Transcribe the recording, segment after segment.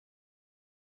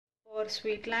For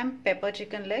sweet lamb pepper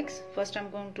chicken legs, first I'm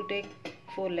going to take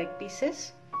 4 leg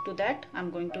pieces. To that I'm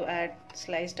going to add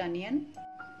sliced onion,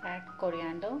 add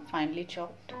coriander finely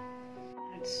chopped,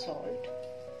 add salt,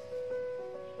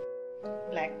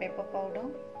 black pepper powder,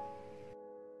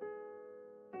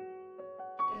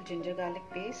 ginger garlic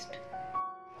paste,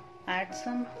 add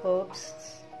some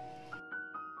herbs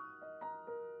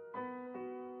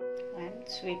and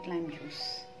sweet lime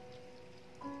juice.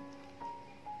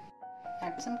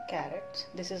 Add some carrots,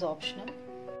 this is optional,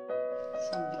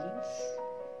 some beans.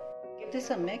 Give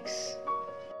this a mix.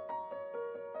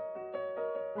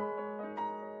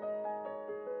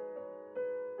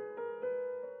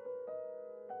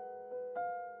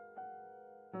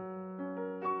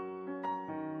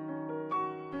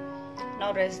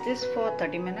 Now rest this for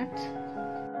 30 minutes.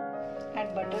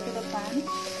 Add butter to the pan.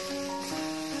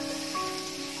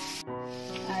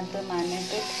 Add the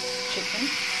marinated chicken.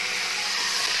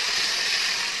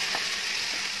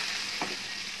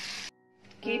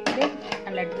 Keep it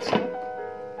and let this cook.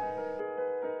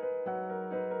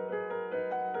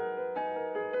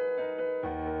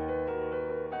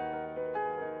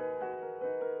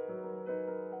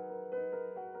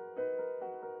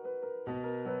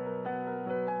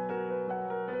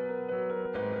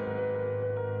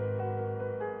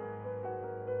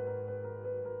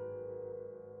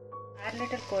 Add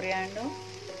little coriander,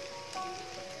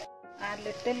 add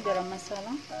little garam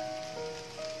masala,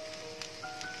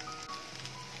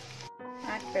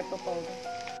 add pepper powder,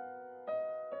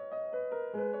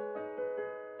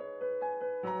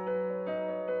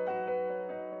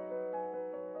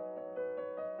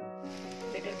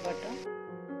 little butter,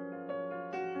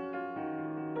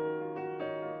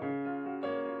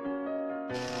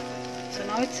 so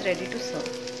now it's ready to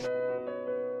serve.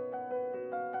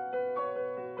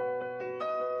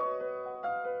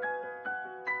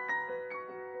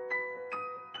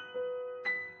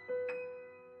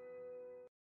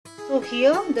 So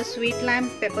here the sweet lamb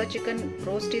pepper chicken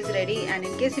roast is ready, and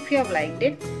in case if you have liked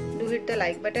it, do hit the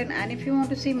like button, and if you want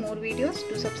to see more videos,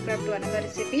 do subscribe to Anagha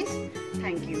recipes.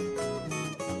 Thank you.